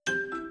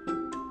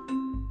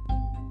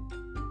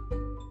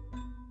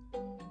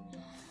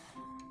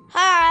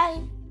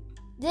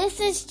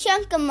This is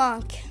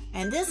Chunkamunk.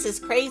 And this is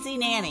Crazy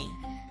Nanny.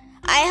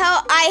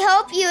 I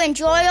hope you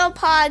enjoy our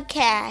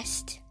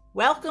podcast.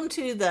 Welcome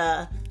to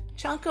the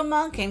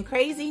Chunkamunk and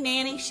Crazy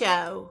Nanny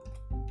show.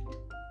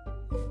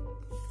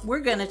 We're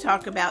going to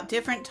talk about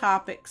different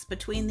topics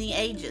between the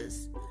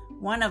ages.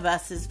 One of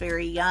us is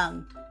very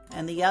young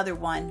and the other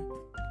one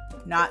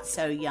not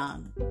so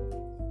young.